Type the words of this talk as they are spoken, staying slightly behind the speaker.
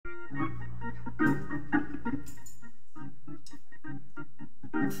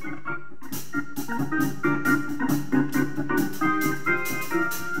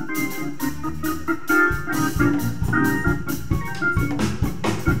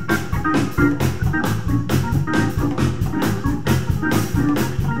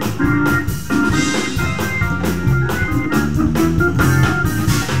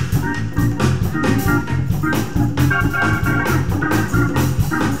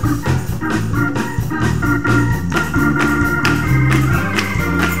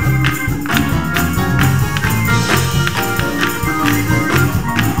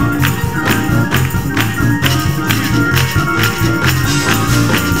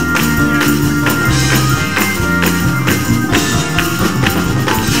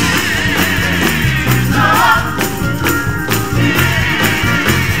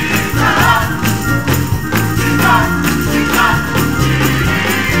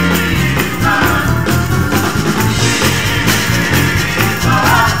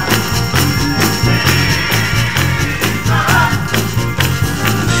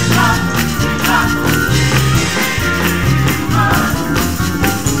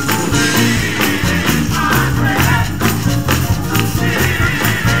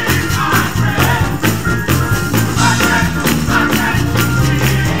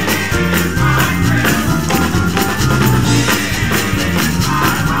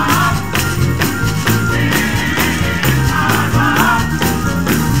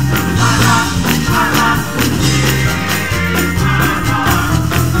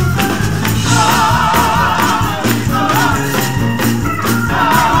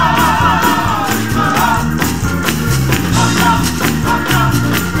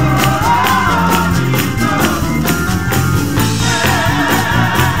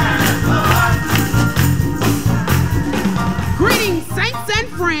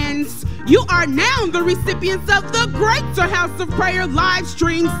friends, you are now the recipients of the Greater House of Prayer live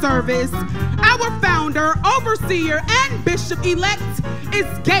stream service. Our founder, overseer, and bishop-elect is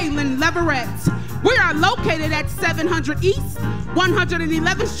Galen Leverett. We are located at 700 East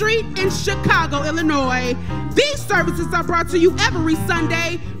 111th Street in Chicago, Illinois. These services are brought to you every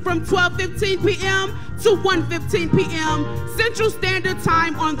Sunday from 12:15 p.m. to 1:15 p.m. Central Standard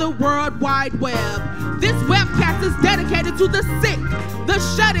Time on the World Wide Web. This webcast is dedicated to the sick, the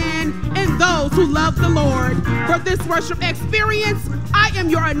shut-in, and those who love the Lord. For this worship experience, I am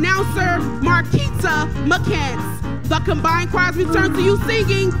your announcer, Marquita McCants. The combined choirs return to you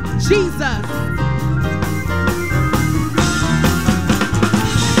singing Jesus.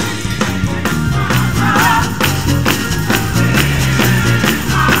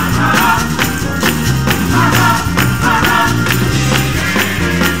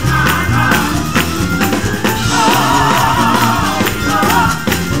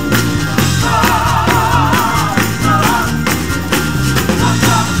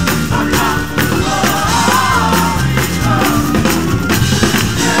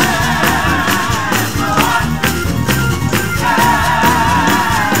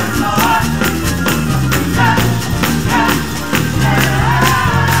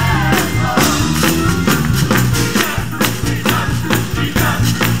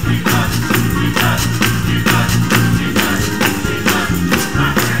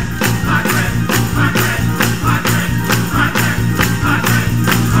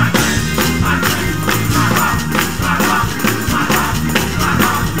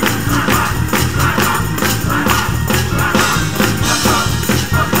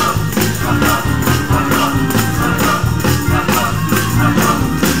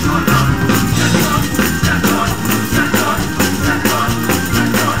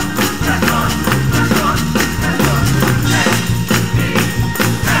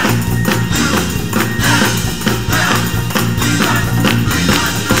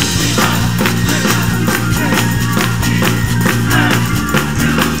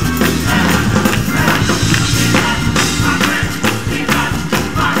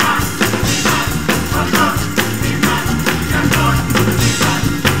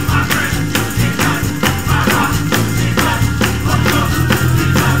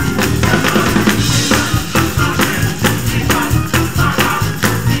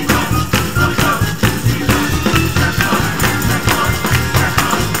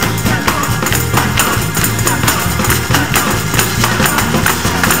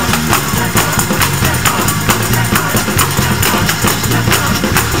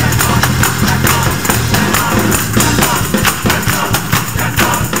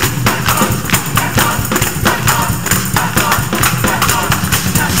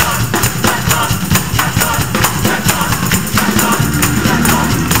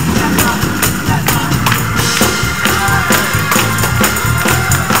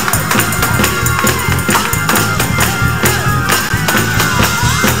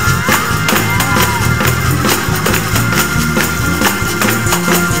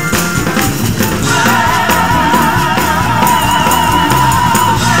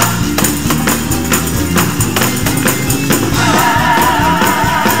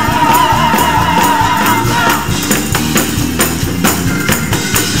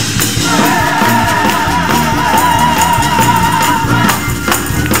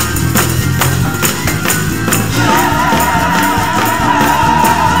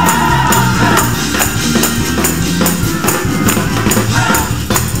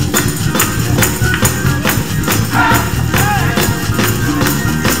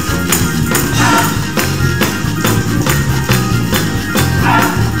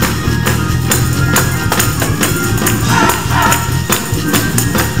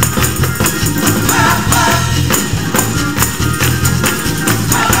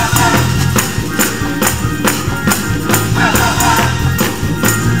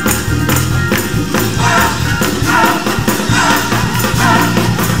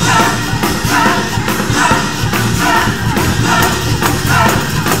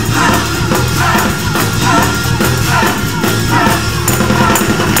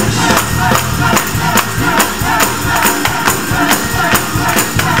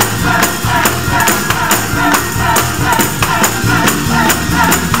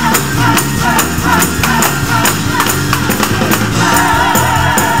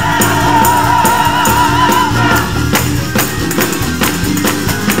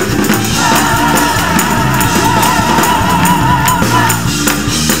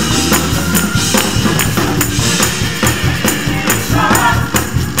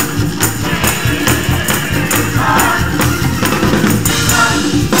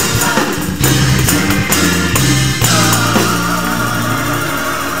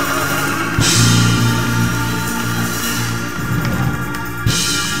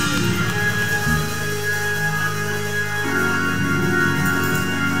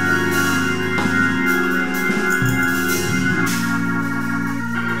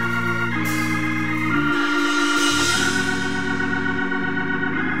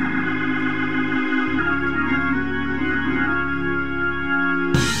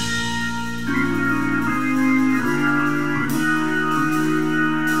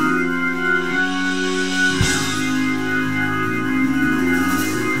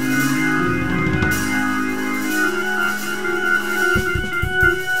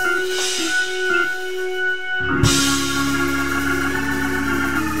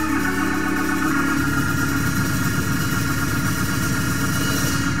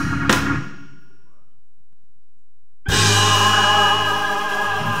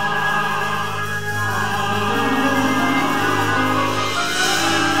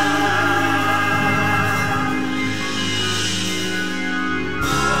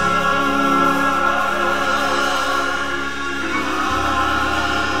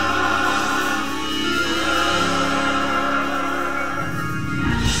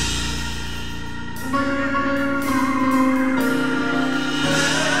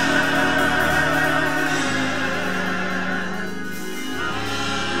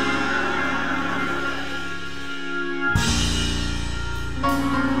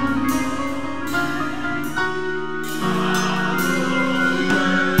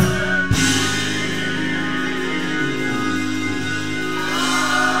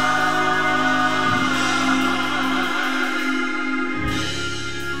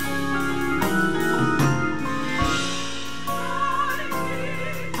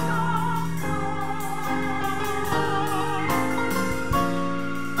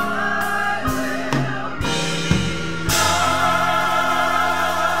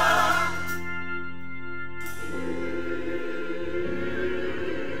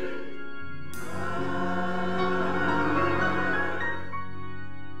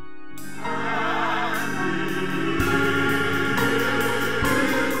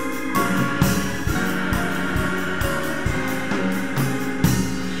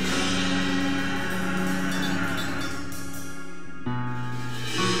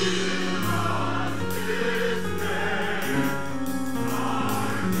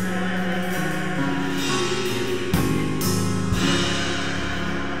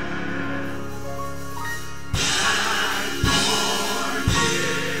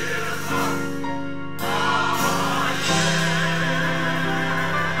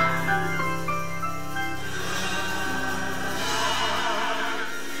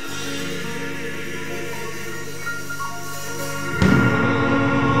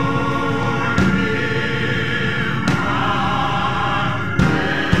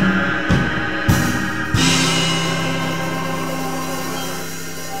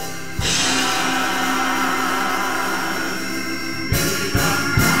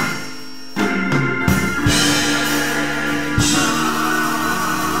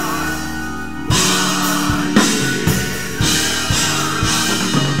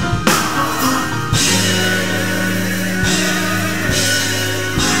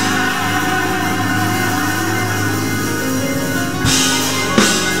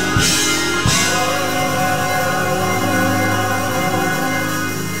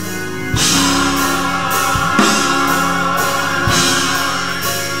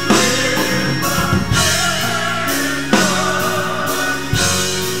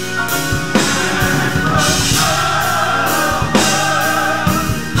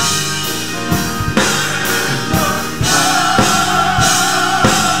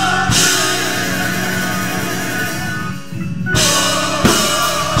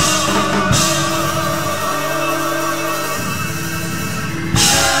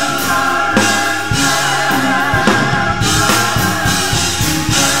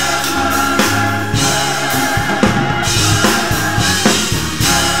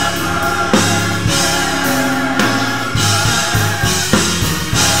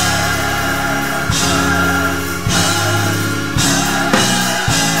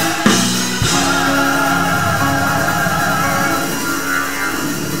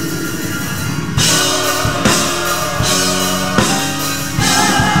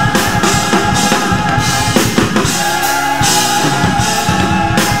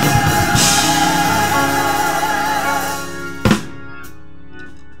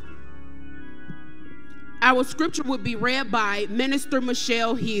 Our scripture will be read by Minister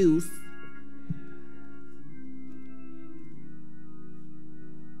Michelle Hughes.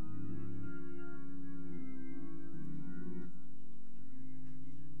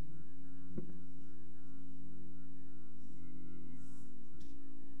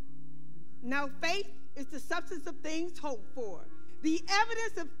 Now faith is the substance of things hoped for, the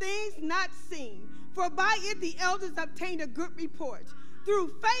evidence of things not seen. For by it the elders obtained a good report.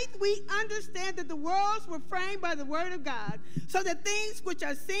 Through faith we understand that the worlds were framed by the word of God, so that things which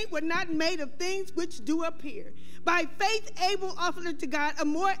are seen were not made of things which do appear. By faith Abel offered unto God a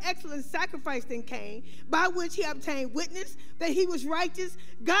more excellent sacrifice than Cain, by which he obtained witness that he was righteous,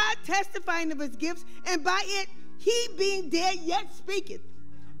 God testifying of his gifts, and by it he being dead yet speaketh.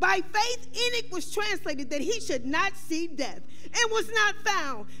 By faith Enoch was translated that he should not see death, and was not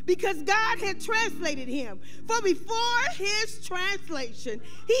found, because God had translated him. For before his translation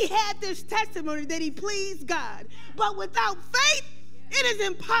he had this testimony that he pleased God. But without faith it is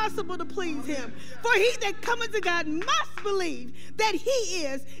impossible to please him. For he that cometh to God must believe that he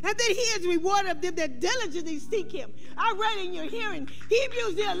is, and that he is reward of them that diligently seek him. I read in your hearing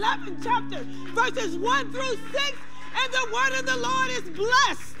Hebrews the 11th chapter, verses 1 through 6, and the word of the Lord is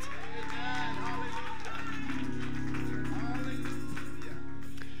blessed.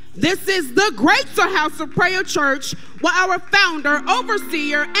 This is the Great House of Prayer Church, where our founder,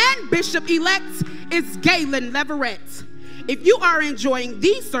 overseer, and bishop-elect is Galen Leverett. If you are enjoying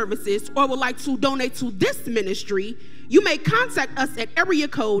these services or would like to donate to this ministry, you may contact us at area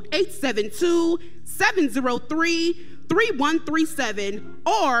code 872-703-3137,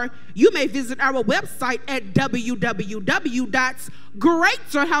 or you may visit our website at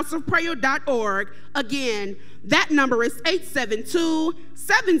www.greaterhouseofprayer.org. Again, that number is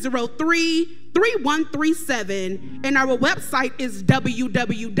 872-703-3137, and our website is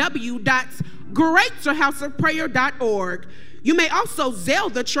www.greaterhouseofprayer.org. You may also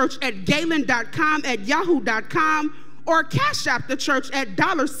Zelle the church at galendotcom at yahoo.com, or Cashapp the church at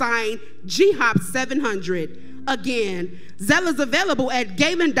 $GHOP 700. Again, Zelle is available at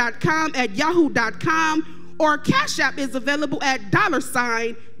galendotcom at yahoo.com, or Cashapp is available at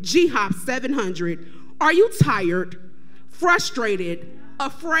 $GHOP 700. Are you tired, frustrated,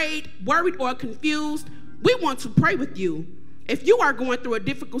 afraid, worried, or confused? We want to pray with you. If you are going through a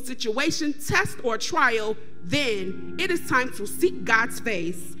difficult situation, test, or trial, then it is time to seek God's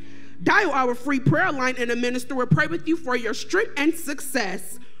face. Dial our free prayer line, and a minister will pray with you for your strength and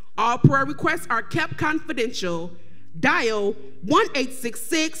success. All prayer requests are kept confidential. Dial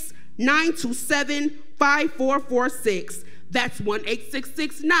 1-866-927-5446. That's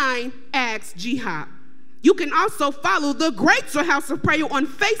 1-866-9-ASK-GHOP. You can also follow the Greater House of Prayer on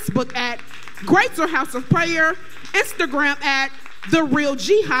Facebook at Greater House of Prayer, Instagram at The Real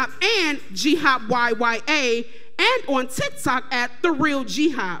GHOP and GHOP YYA, and on TikTok at The Real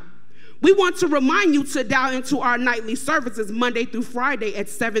GHOP. We want to remind you to dial into our nightly services Monday through Friday at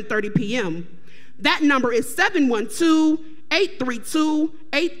 7:30 p.m. That number is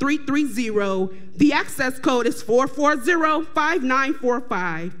 712-832-8330. The access code is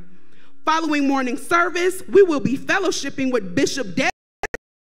 440-5945. Following morning service, we will be fellowshipping with Bishop Des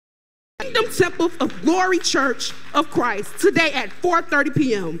Kingdom Temple of Glory Church of Christ today at 4:30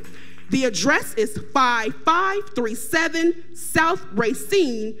 p.m. The address is 5537 South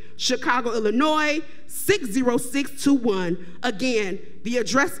Racine, Chicago, Illinois, 60621. Again, the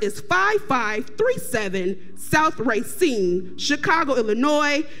address is 5537 South Racine, Chicago,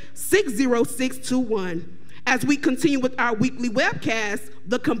 Illinois, 60621. As we continue with our weekly webcast,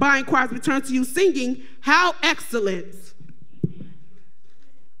 the combined choirs return to you singing, How Excellent.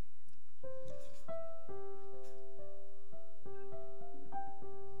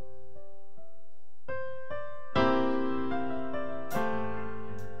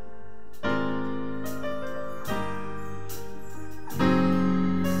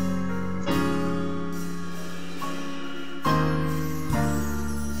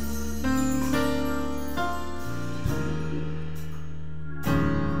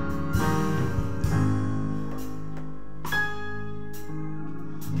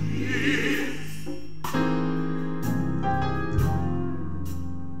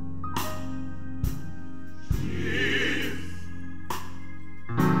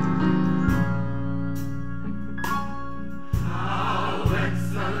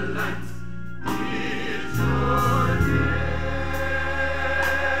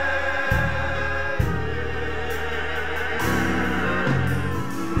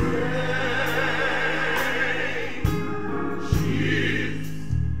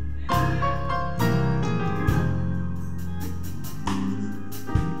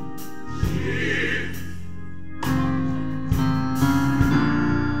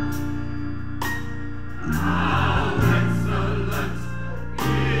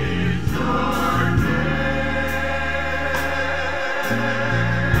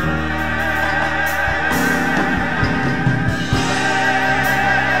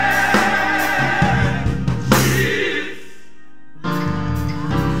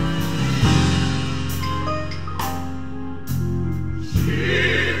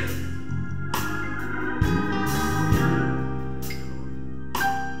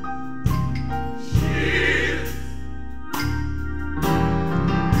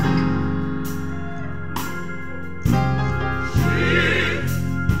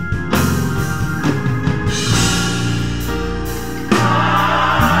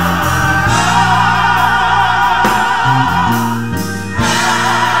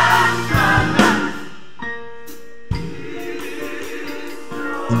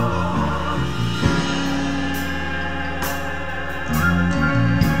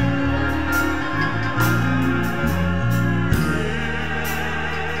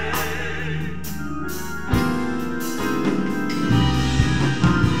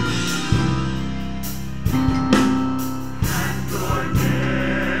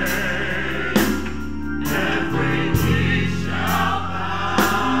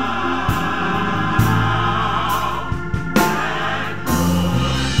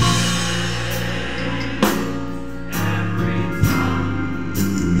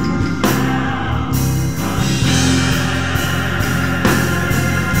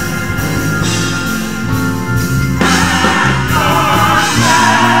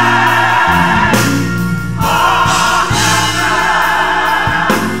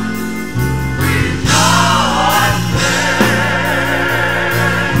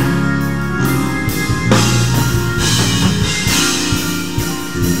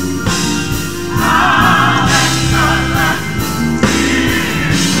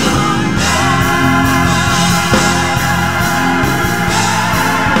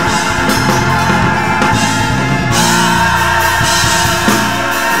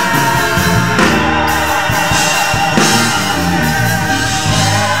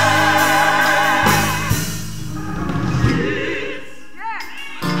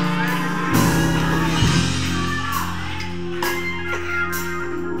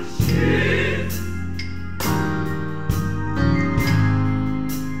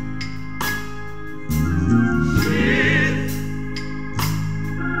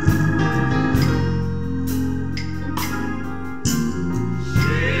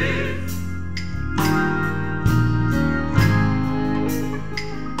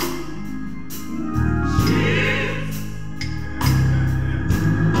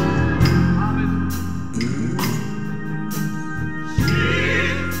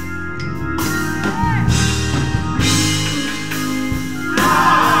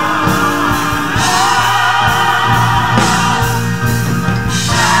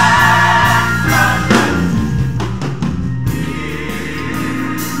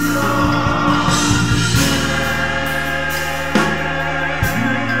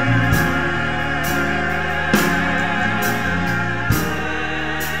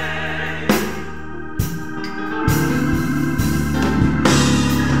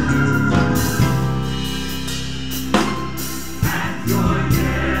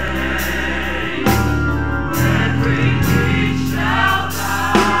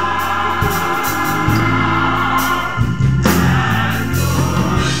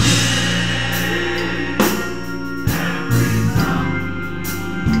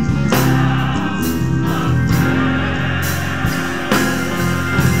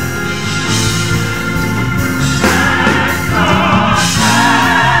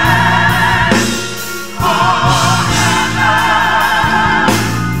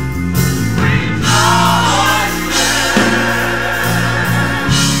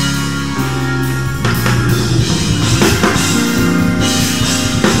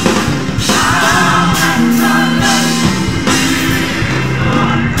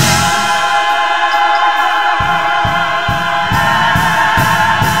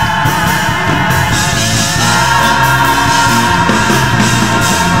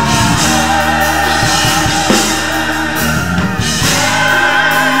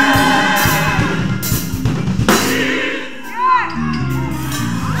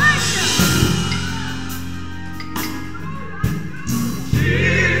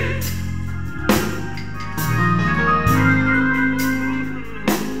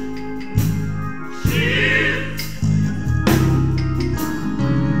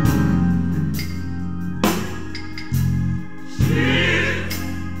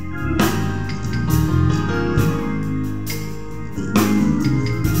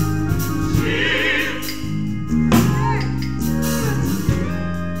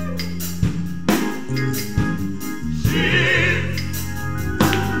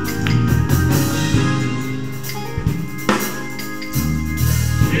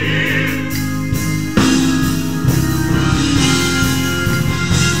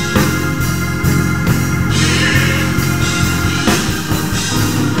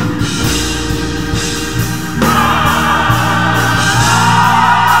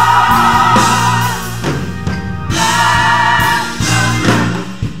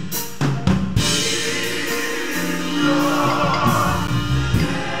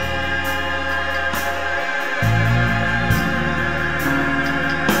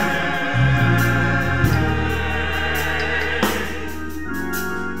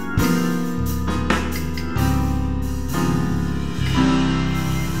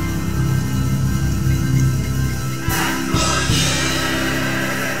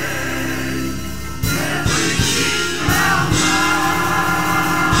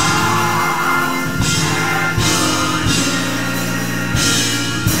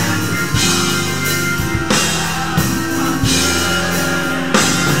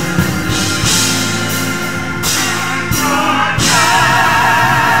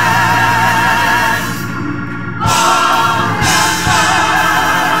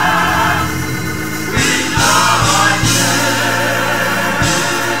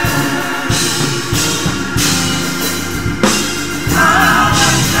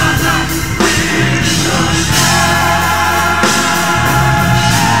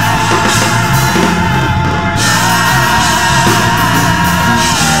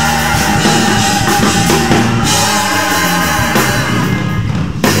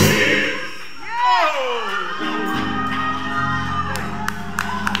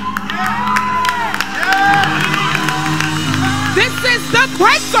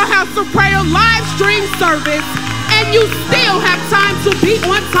 House of Prayer live stream service, and you still have time to be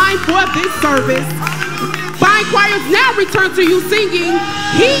on time for this service. Fine choirs now return to you singing,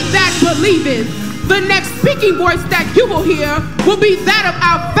 He That Believeth. The next speaking voice that you will hear will be that of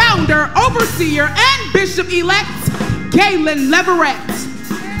our founder, overseer, and bishop-elect, Galen Leverett.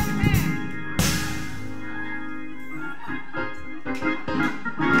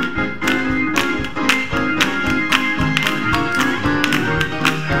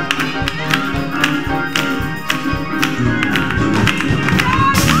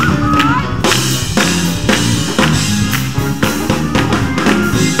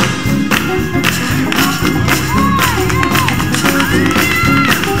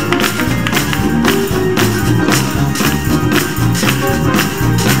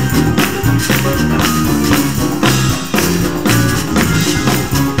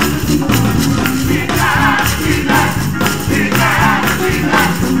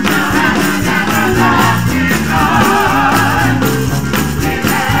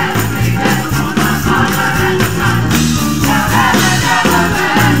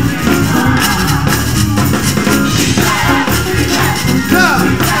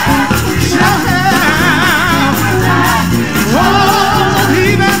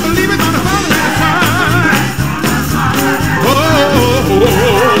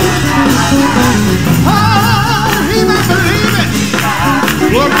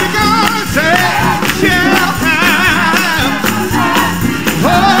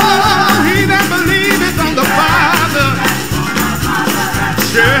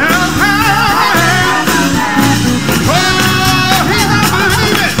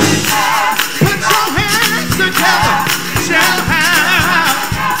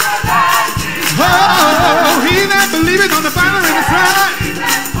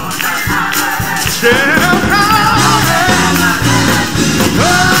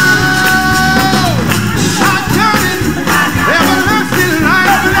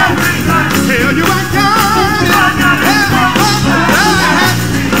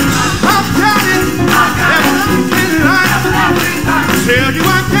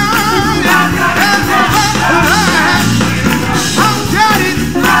 You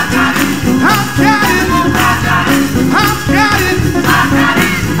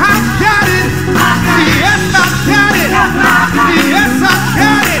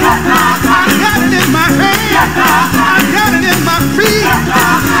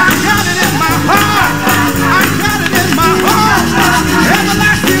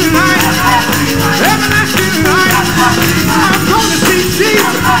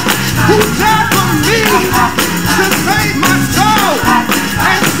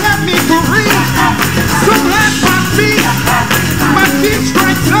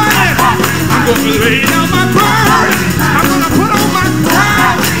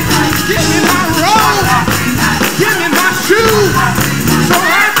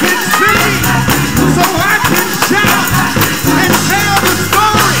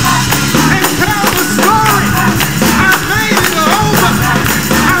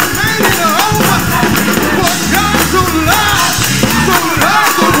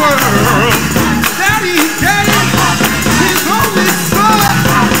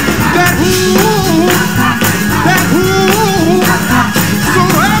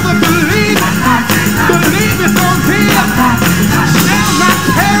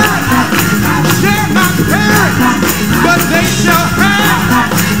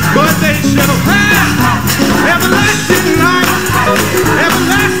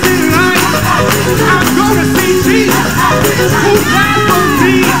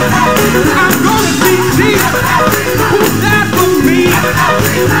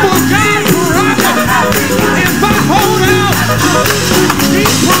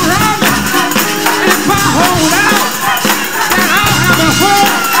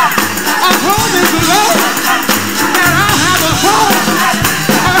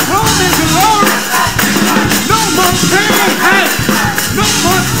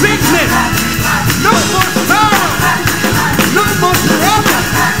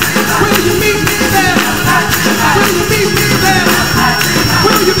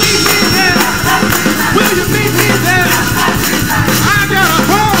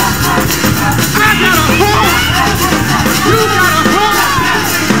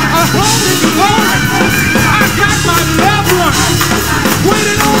got a home in the Lord.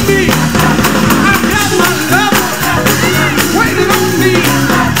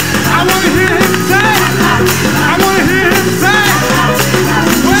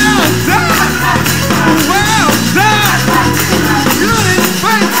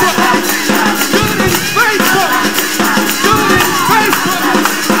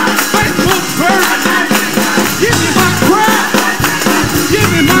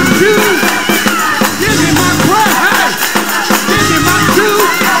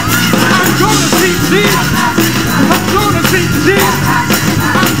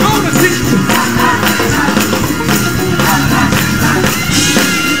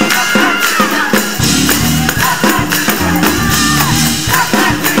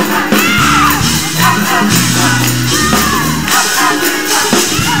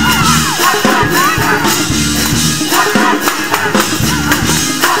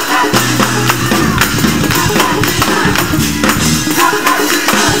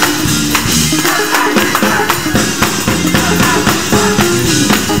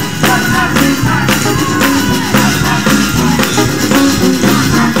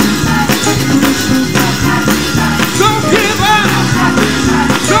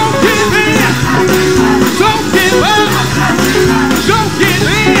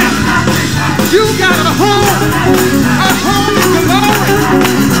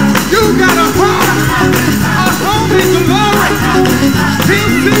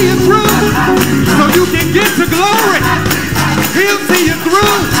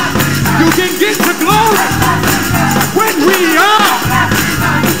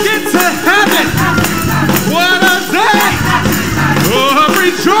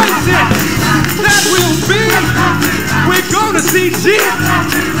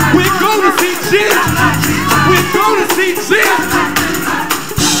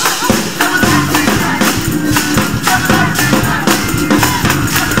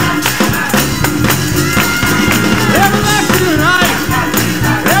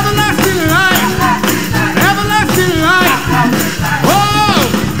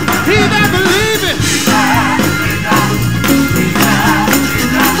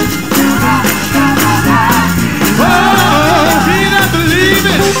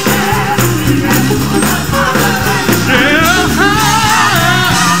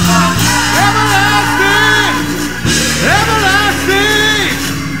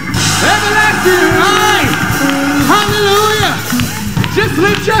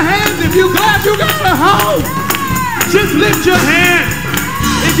 Just lift your hand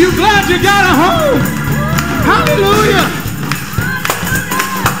if you're glad you got a home. Hallelujah.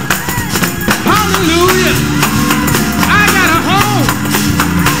 Hallelujah. I got a home.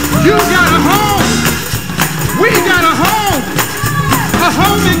 You got a home. We got a home. A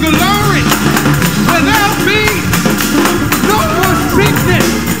home in glory where there'll be no more sickness,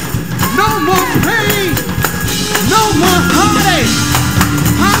 no more pain, no more heartache.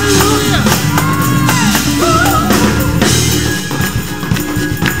 Hallelujah.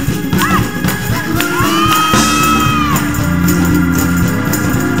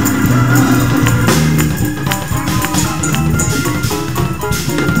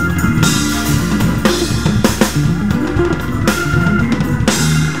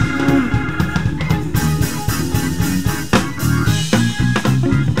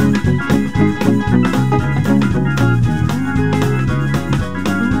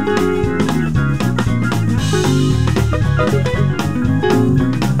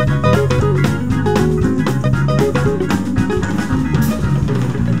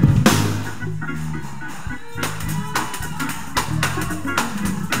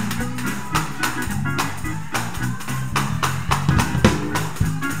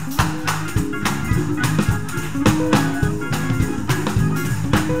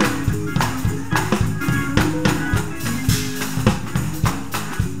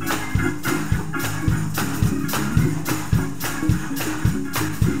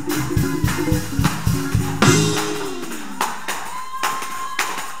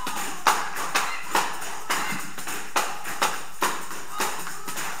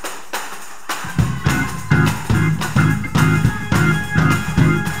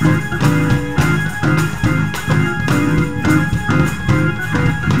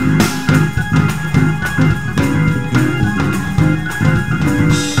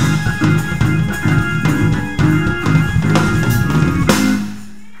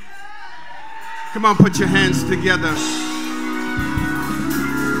 Come on, put your hands together.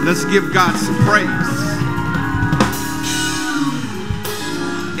 Let's give God some praise.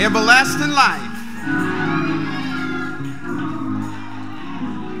 Everlasting life.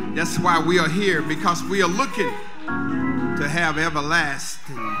 That's why we are here, because we are looking to have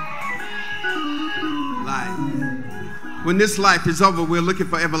everlasting life. When this life is over, we're looking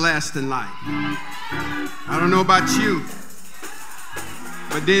for everlasting life. I don't know about you,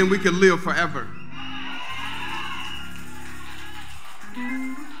 but then we can live forever.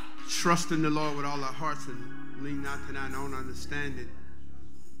 Trust in the Lord with all our hearts and lean not to thine own understanding.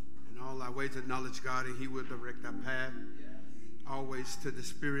 In all our ways acknowledge God, and he will direct our path. Always to the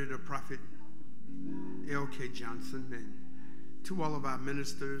spirit of Prophet L.K. Johnson, and to all of our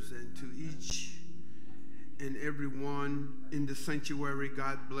ministers, and to each and every one in the sanctuary.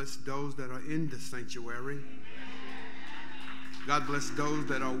 God bless those that are in the sanctuary. God bless those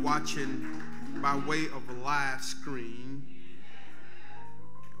that are watching by way of a live screen.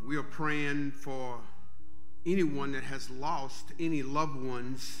 We are praying for anyone that has lost any loved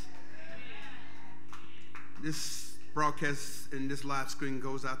ones. This broadcast and this live screen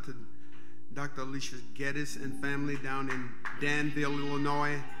goes out to Dr. Alicia Geddes and family down in Danville,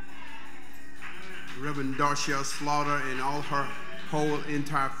 Illinois. Reverend Darshell Slaughter and all her whole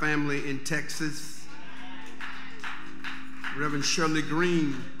entire family in Texas. Reverend Shirley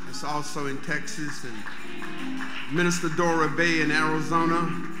Green is also in Texas, and Minister Dora Bay in Arizona,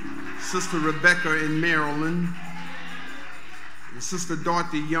 Sister Rebecca in Maryland, and Sister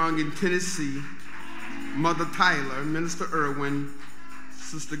Dorothy Young in Tennessee, Mother Tyler, Minister Irwin,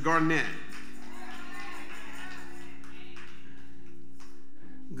 Sister Garnett.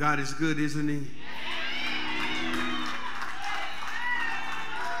 God is good, isn't he?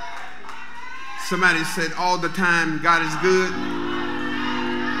 Somebody said all the time, God is good.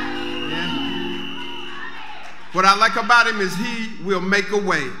 Yeah. What I like about him is he will make a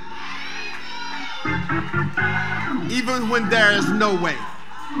way. Even when there is no way.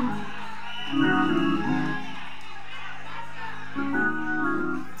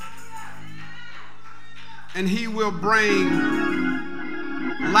 And he will bring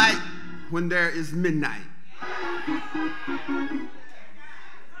light when there is midnight.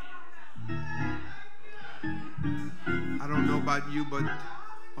 I don't know about you, but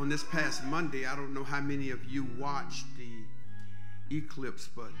on this past Monday, I don't know how many of you watched the eclipse,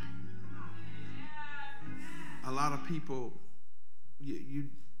 but a lot of people, you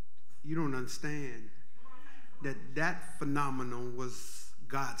don't understand that phenomenon was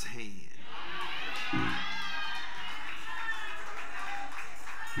God's hand.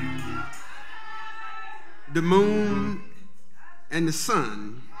 The moon and the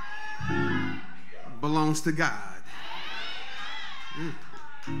sun belongs to God.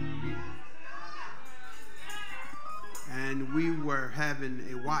 And we were having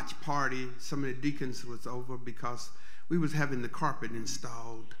a watch party. Some of the deacons was over because we was having the carpet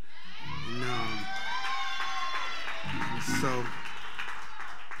installed. And so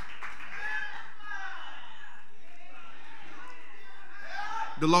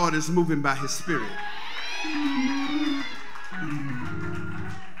the Lord is moving by his Spirit.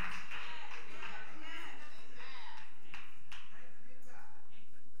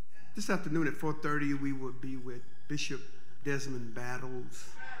 This afternoon at 4:30, we will be with Bishop Desmond Battles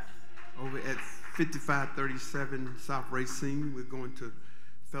over at 5537 South Racine. We're going to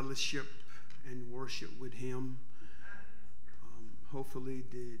fellowship and worship with him. Hopefully,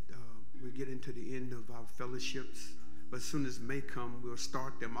 we get into the end of our fellowships. But as soon as May come, we'll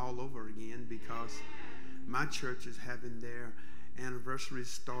start them all over again because my church is having their anniversary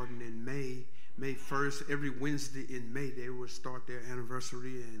starting in May 1st. Every Wednesday in May, they will start their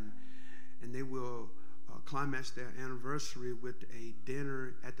anniversary, and they will climax their anniversary with a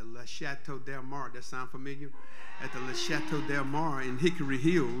dinner at the Le Chateau Del Mar. That sound familiar? At the Le Chateau Del Mar in Hickory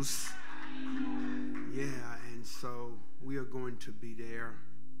Hills. Yeah, and so we are going to be there.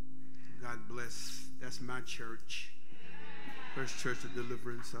 God bless. That's my church. First Church of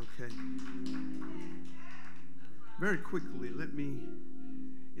Deliverance, okay. Very quickly, let me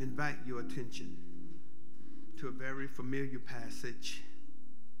invite your attention to a very familiar passage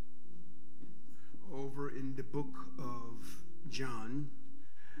over in the book of John,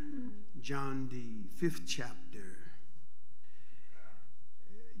 the 5th chapter.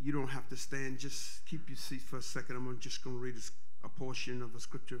 You don't have to stand, just keep your seat for a second. I'm just going to read a portion of a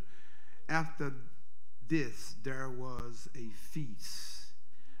scripture. After this, there was a feast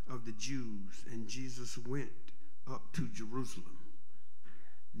of the Jews, and Jesus went up to Jerusalem.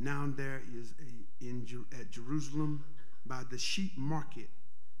 Now there is at Jerusalem by the sheep market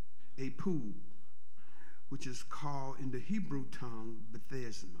a pool, which is called in the Hebrew tongue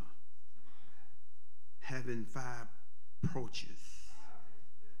Bethesda, having 5 porches.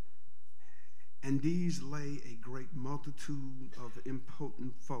 And these lay a great multitude of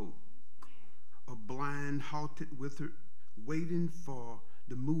impotent folk, of blind, halted, withered, waiting for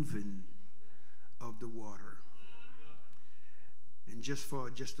the moving of the water. And just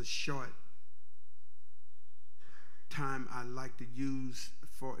a short time I like to use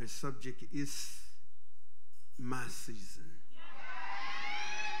for a subject is my season.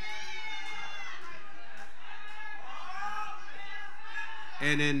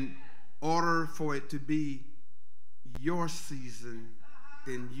 And in order for it to be your season,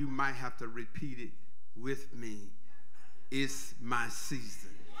 then you might have to repeat it with me. It's my season.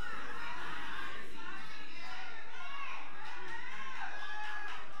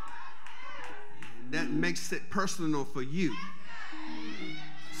 That makes it personal for you.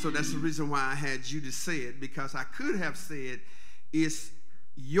 So that's the reason why I had you to say it, because I could have said it's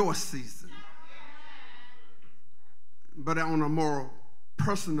your season. But on a more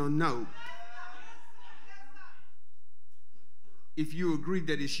personal note, if you agree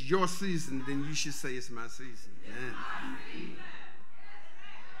that it's your season, then you should say it's my season. Yeah.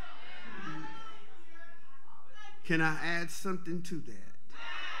 Can I add something to that?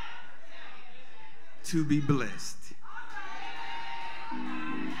 To be blessed.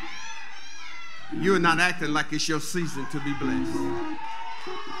 You're not acting like it's your season to be blessed.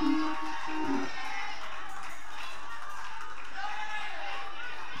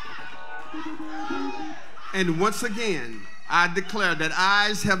 And once again, I declare that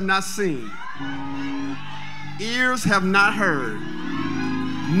eyes have not seen, ears have not heard,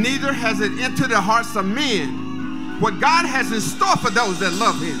 neither has it entered the hearts of men what God has in store for those that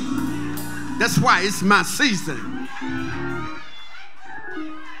love him. That's why it's my season.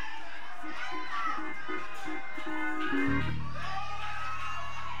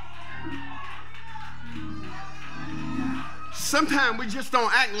 Sometimes we just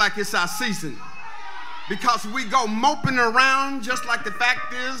don't act like it's our season, because we go moping around, just like the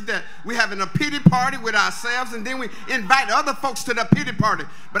fact is that we're having a pity party with ourselves, and then we invite other folks to the pity party.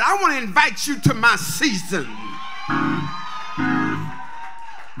 But I want to invite you to my season.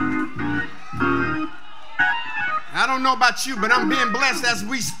 I don't know about you, but I'm being blessed as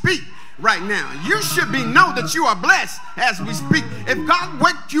we speak right now. You should know that you are blessed as we speak. If God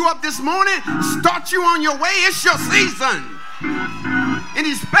waked you up this morning, start you on your way, it's your season. And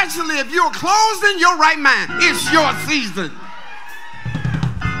especially if you're closed in your right mind, it's your season.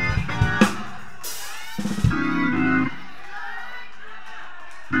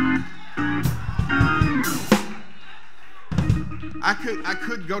 I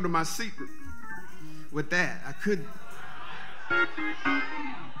could go to my seat with that.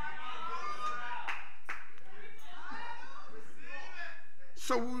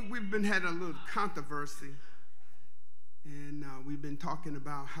 So we've been had a little controversy, and we've been talking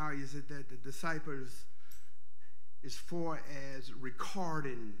about how is it that the disciples, as far as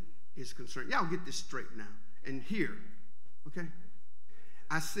recording is concerned. Y'all get this straight now. And here, okay?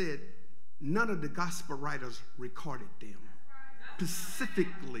 I said none of the gospel writers recorded them,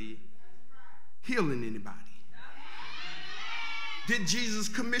 specifically healing anybody. Did Jesus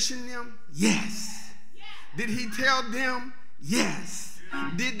commission them? Yes. Did he tell them? Yes.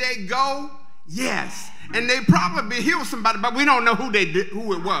 Did they go? Yes. And they probably healed somebody, but we don't know who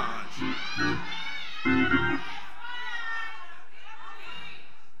it was.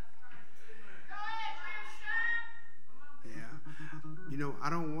 You know, I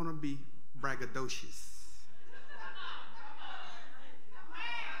don't want to be braggadocious,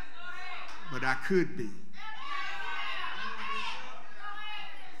 but I could be.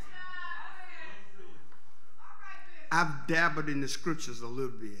 I've dabbled in the scriptures a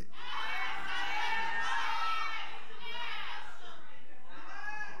little bit.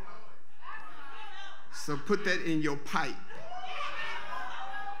 So put that in your pipe.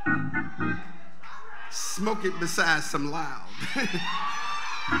 Smoke it beside some loud.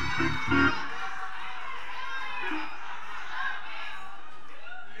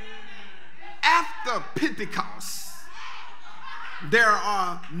 After Pentecost, there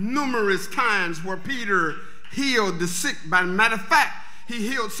are numerous times where Peter healed the sick. By matter of fact, he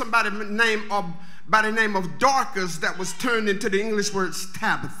healed somebody by the name of Dorcas that was turned into the English words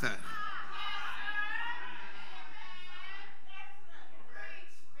Tabitha.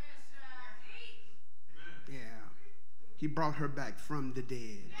 He brought her back from the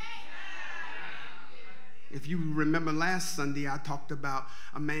dead. If you remember last Sunday, I talked about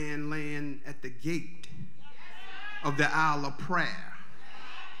a man laying at the gate of the Isle of Prayer.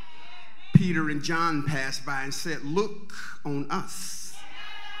 Peter and John passed by and said, "Look on us.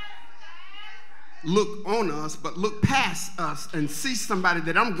 Look on us, but look past us and see somebody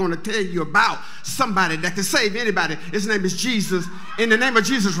that I'm going to tell you about, somebody that can save anybody. His name is Jesus. In the name of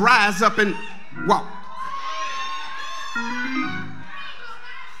Jesus, rise up and walk."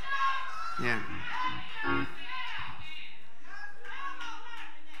 Yeah.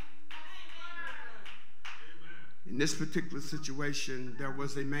 In this particular situation, there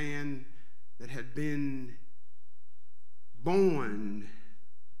was a man that had been born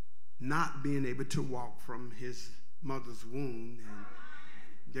not being able to walk from his mother's womb, and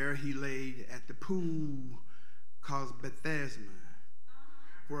there he laid at the pool called Bethesda,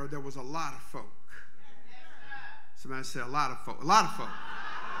 where there was a lot of folk. Somebody said a lot of folk. A lot of folk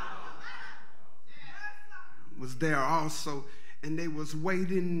was there also, and they was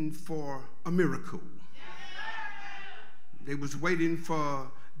waiting for a miracle. They was waiting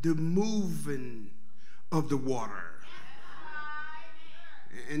for the moving of the water.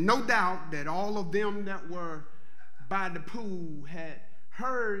 And no doubt that all of them that were by the pool had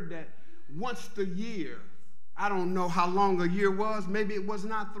heard that once a year, I don't know how long a year was, maybe it was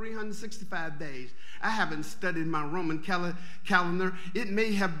not 365 days. I haven't studied my Roman calendar. It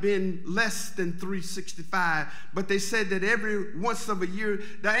may have been less than 365, but they said that every once of a year,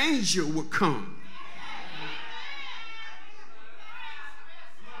 the angel would come.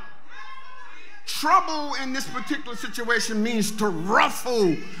 Trouble in this particular situation means to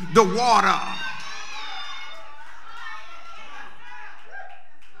ruffle the water.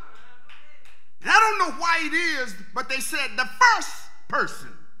 And I don't know why it is, but they said the first person.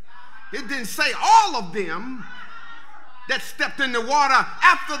 It didn't say all of them that stepped in the water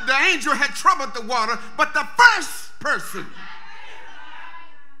after the angel had troubled the water, but the first person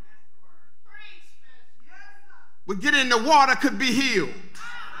would get in the water could be healed.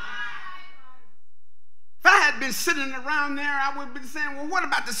 If I had been sitting around there, I would have been saying, well, what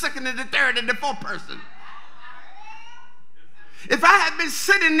about the second and the third and the fourth person? If I had been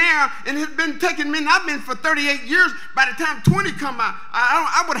sitting there and it had been taking me, and I've been for 38 years, by the time 20 come out,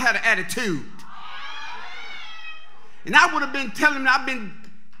 I would have had an attitude. And I would have been telling them,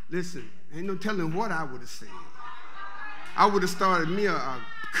 listen, ain't no telling what I would have said. I would have started me a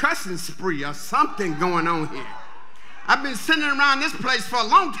cussing spree or something going on here. I've been sitting around this place for a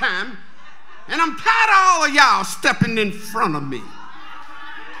long time, and I'm tired of all of y'all stepping in front of me.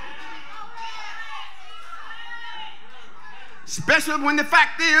 Especially when the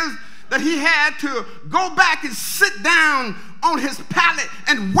fact is that he had to go back and sit down on his pallet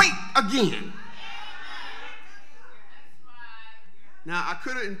and wait again. Now, I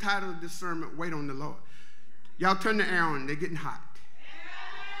could have entitled this sermon, Wait on the Lord. Y'all turn the air on. They're getting hot.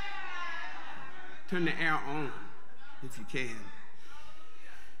 Turn the air on. if you can.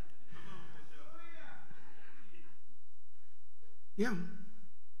 Yeah.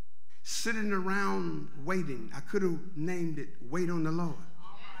 Sitting around waiting. I could have named it Wait on the Lord,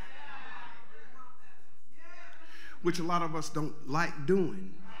 which a lot of us don't like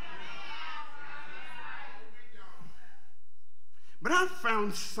doing. But I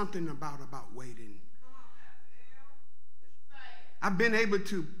found something about waiting. I've been able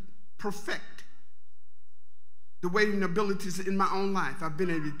to perfect the waiting abilities in my own life. I've been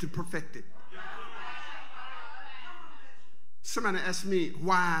able to perfect it. Somebody asked me,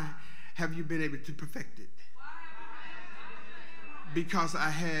 why have you been able to perfect it? Because I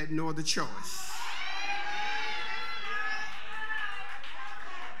had no other choice.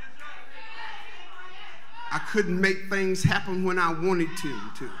 I couldn't make things happen when I wanted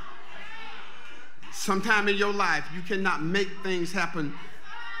to. Sometime in your life, you cannot make things happen.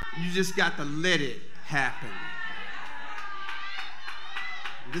 You just got to let it happen.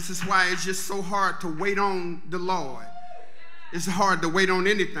 This is why it's just so hard to wait on the Lord. It's hard to wait on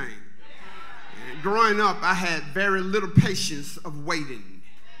anything. And growing up, I had very little patience of waiting.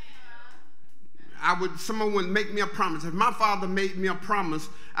 Someone would make me a promise. If my father made me a promise,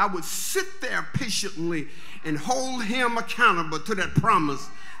 I would sit there patiently and hold him accountable to that promise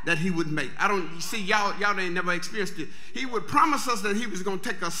that he would make. Y'all ain't never experienced it. He would promise us that he was going to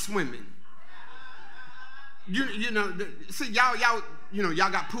take us swimming. Y'all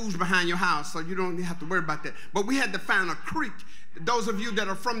got pools behind your house, so you don't have to worry about that. But we had to find a creek. Those of you that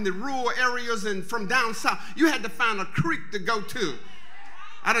are from the rural areas and from down south, you had to find a creek to go to.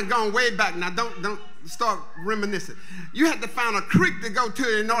 I done gone way back now. Don't start reminiscing. You had to find a creek to go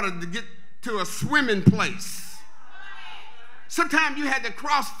to in order to get to a swimming place. Sometimes you had to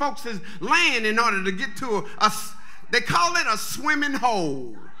cross folks' land in order to get to they call it a swimming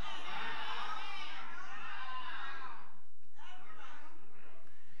hole.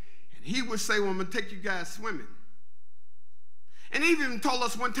 And he would say, well, I'm going to take you guys swimming. And he even told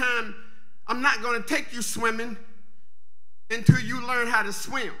us one time, I'm not going to take you swimming until you learn how to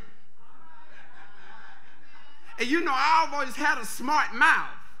swim. And I've always had a smart mouth.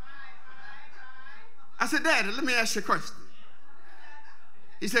 I said, Daddy, let me ask you a question.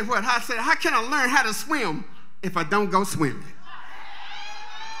 He said, what? I said, how can I learn how to swim if I don't go swimming?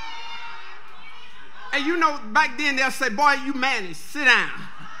 And back then they'll say, boy, you managed, sit down.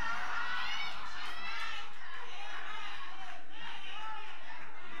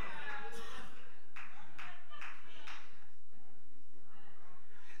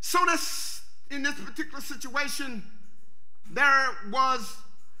 So in this particular situation, there was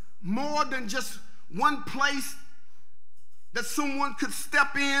more than just one place that someone could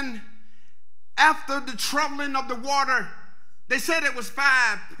step in after the troubling of the water. They said it was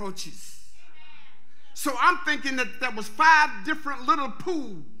 5 approaches. So I'm thinking that there was 5 different little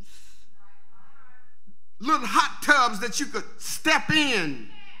pools, little hot tubs that you could step in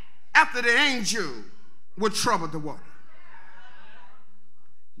after the angel would trouble the water.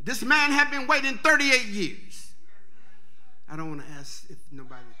 This man had been waiting 38 years. I don't want to ask if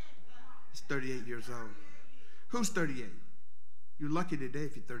nobody is 38 years old. Who's 38? You're lucky today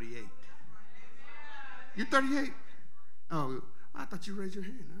if you're 38. You're 38? Oh, I thought you raised your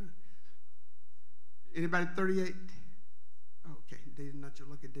hand. Huh? Anybody 38? Oh, okay, they're not your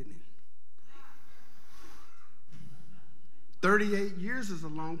lucky, didn't it? 38 years is a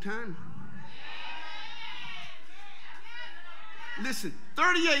long time. Listen,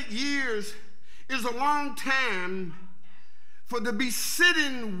 38 years is a long time to be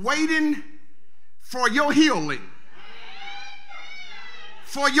sitting waiting for your healing,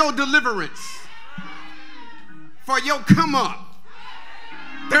 for your deliverance, for your come up.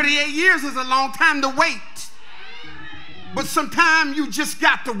 38 years is a long time to wait, but sometimes you just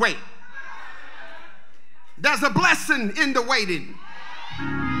got to wait. There's a blessing in the waiting.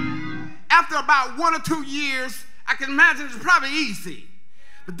 After about 1 or 2 years, I can imagine it's probably easy.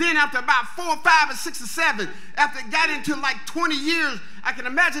 But then after about 4 or 5 or 6 or 7, after it got into like 20 years, I can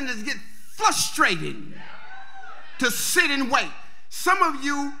imagine it get frustrating to sit and wait. Some of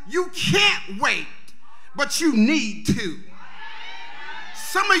you can't wait, but you need to.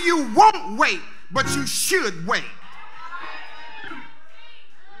 Some of you won't wait, but you should wait.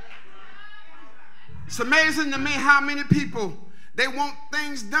 It's amazing to me how many people, they want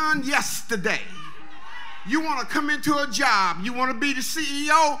things done yesterday. You want to come into a job. You want to be the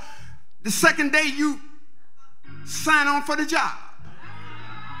CEO. The second day you sign on for the job.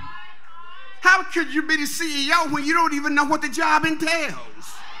 How could you be the CEO when you don't even know what the job entails?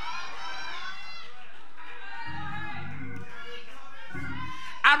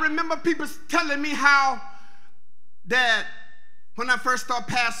 I remember people telling me how that when I first started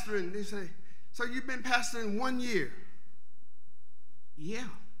pastoring, they say, so you've been pastoring 1 year? Yeah.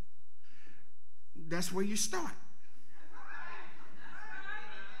 That's where you start.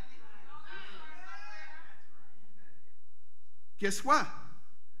 Guess what?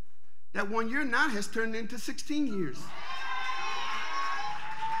 That 1 year now has turned into 16 years.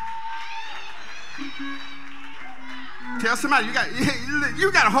 Tell somebody, you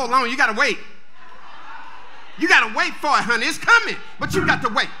got to hold on. You got to wait. You got to wait for it, honey. It's coming, but you got to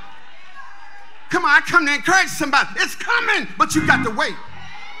wait. Come on, I come to encourage somebody. It's coming, but you got to wait.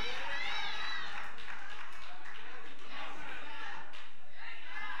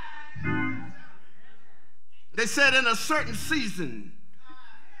 They said in a certain season.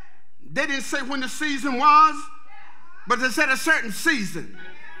 They didn't say when the season was, but they said a certain season.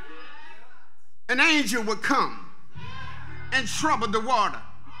 An angel would come and trouble the water.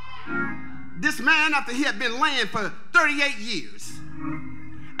 This man, after he had been laying for 38 years,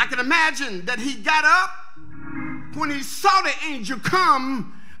 I can imagine that he got up when he saw the angel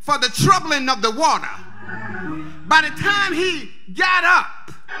come for the troubling of the water. By the time he got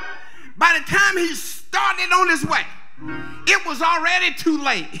up, by the time he started on his way, it was already too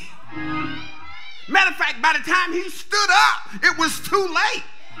late. Matter of fact, by the time he stood up, it was too late,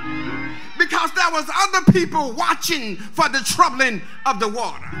 because there was other people watching for the troubling of the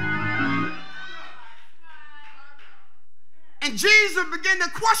water. And Jesus began to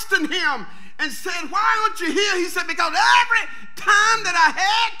question him and said, why aren't you here? He said, because every time that I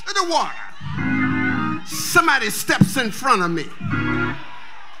head to the water, somebody steps in front of me.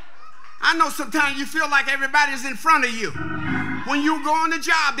 I know sometimes you feel like everybody's in front of you. When you go on the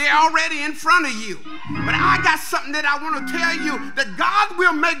job, they're already in front of you. But I got something that I want to tell you, that God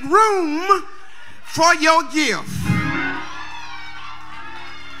will make room for your gift.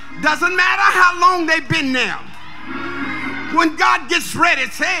 Doesn't matter how long they've been there. When God gets ready,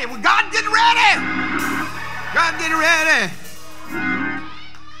 say, well, God get ready. God get ready.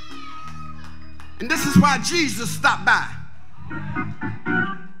 And this is why Jesus stopped by.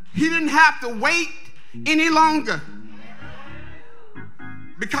 He didn't have to wait any longer,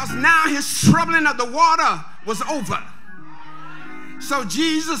 because now his troubling of the water was over. So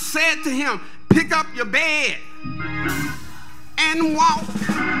Jesus said to him, pick up your bed and walk.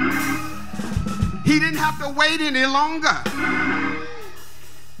 He didn't have to wait any longer.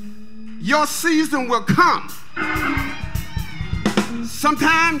 Your season will come.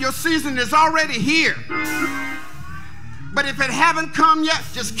 Sometimes your season is already here. But if it haven't come yet,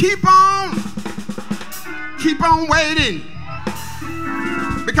 just keep on waiting.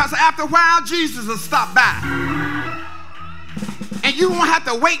 Because after a while, Jesus will stop by. And you won't have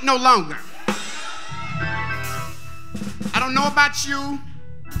to wait no longer. I don't know about you,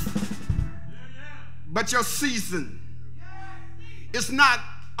 but your season is not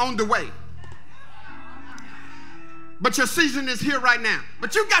on the way. But your season is here right now.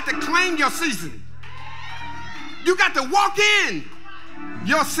 But you got to claim your season. You got to walk in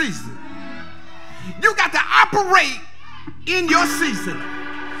your season. You got to operate in your season.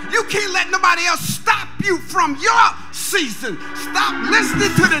 You can't let nobody else stop you from your season. Stop listening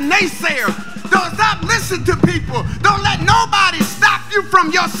to the naysayers. Don't stop listening to people. Don't let nobody stop you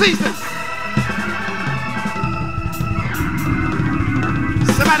from your season.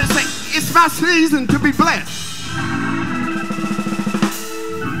 Somebody say, it's my season to be blessed.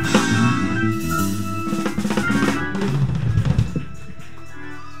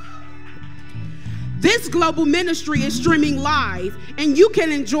 This global ministry is streaming live, and you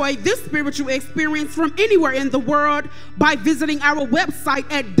can enjoy this spiritual experience from anywhere in the world by visiting our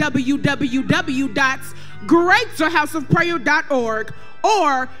website at www.greaterhouseofprayer.org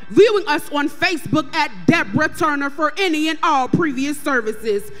or viewing us on Facebook at Deborah Turner for any and all previous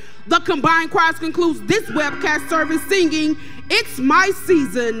services. The combined choirs concludes this webcast service singing It's My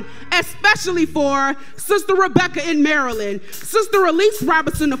Season, especially for Sister Rebecca in Maryland, Sister Elise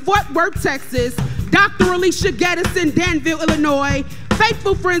Robertson of Fort Worth, Texas, Dr. Alicia Geddes in Danville, Illinois,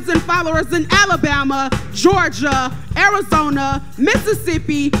 faithful friends and followers in Alabama, Georgia, Arizona,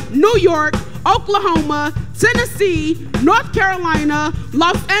 Mississippi, New York, Oklahoma, Tennessee, North Carolina,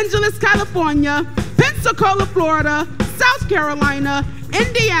 Los Angeles, California, Pensacola, Florida, South Carolina,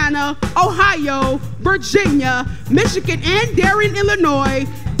 Indiana, Ohio, Virginia, Michigan and Darien, Illinois,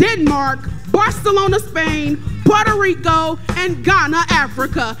 Denmark, Barcelona, Spain, Puerto Rico, and Ghana,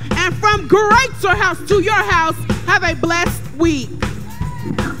 Africa. And from Greater House to your house, have a blessed week.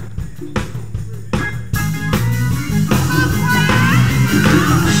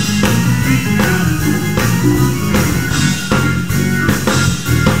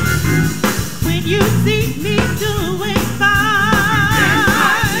 When you see me doing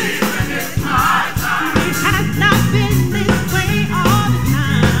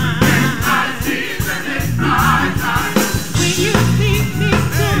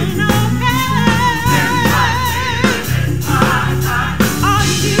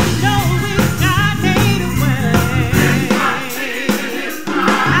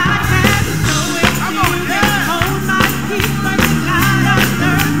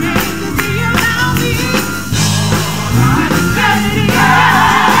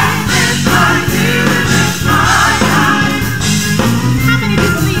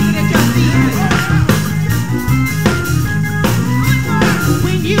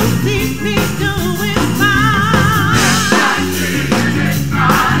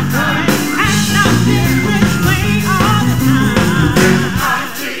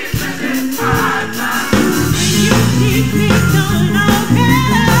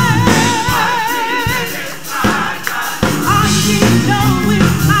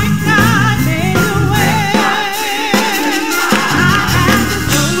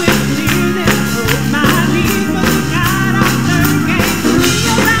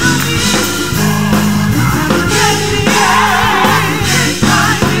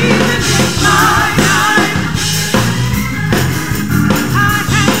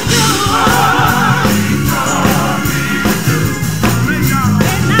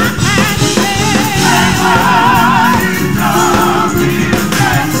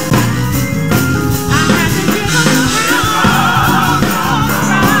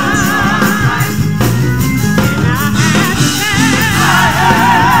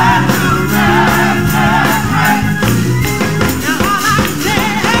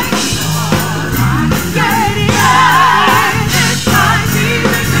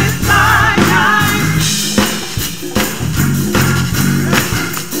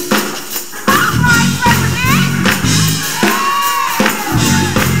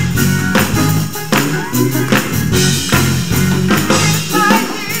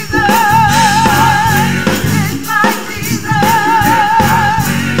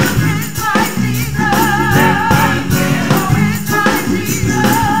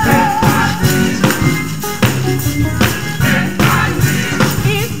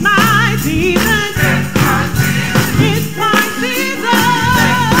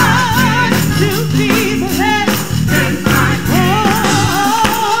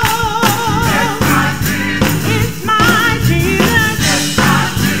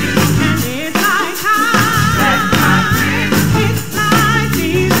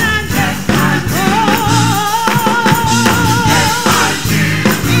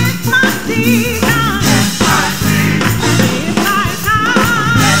me.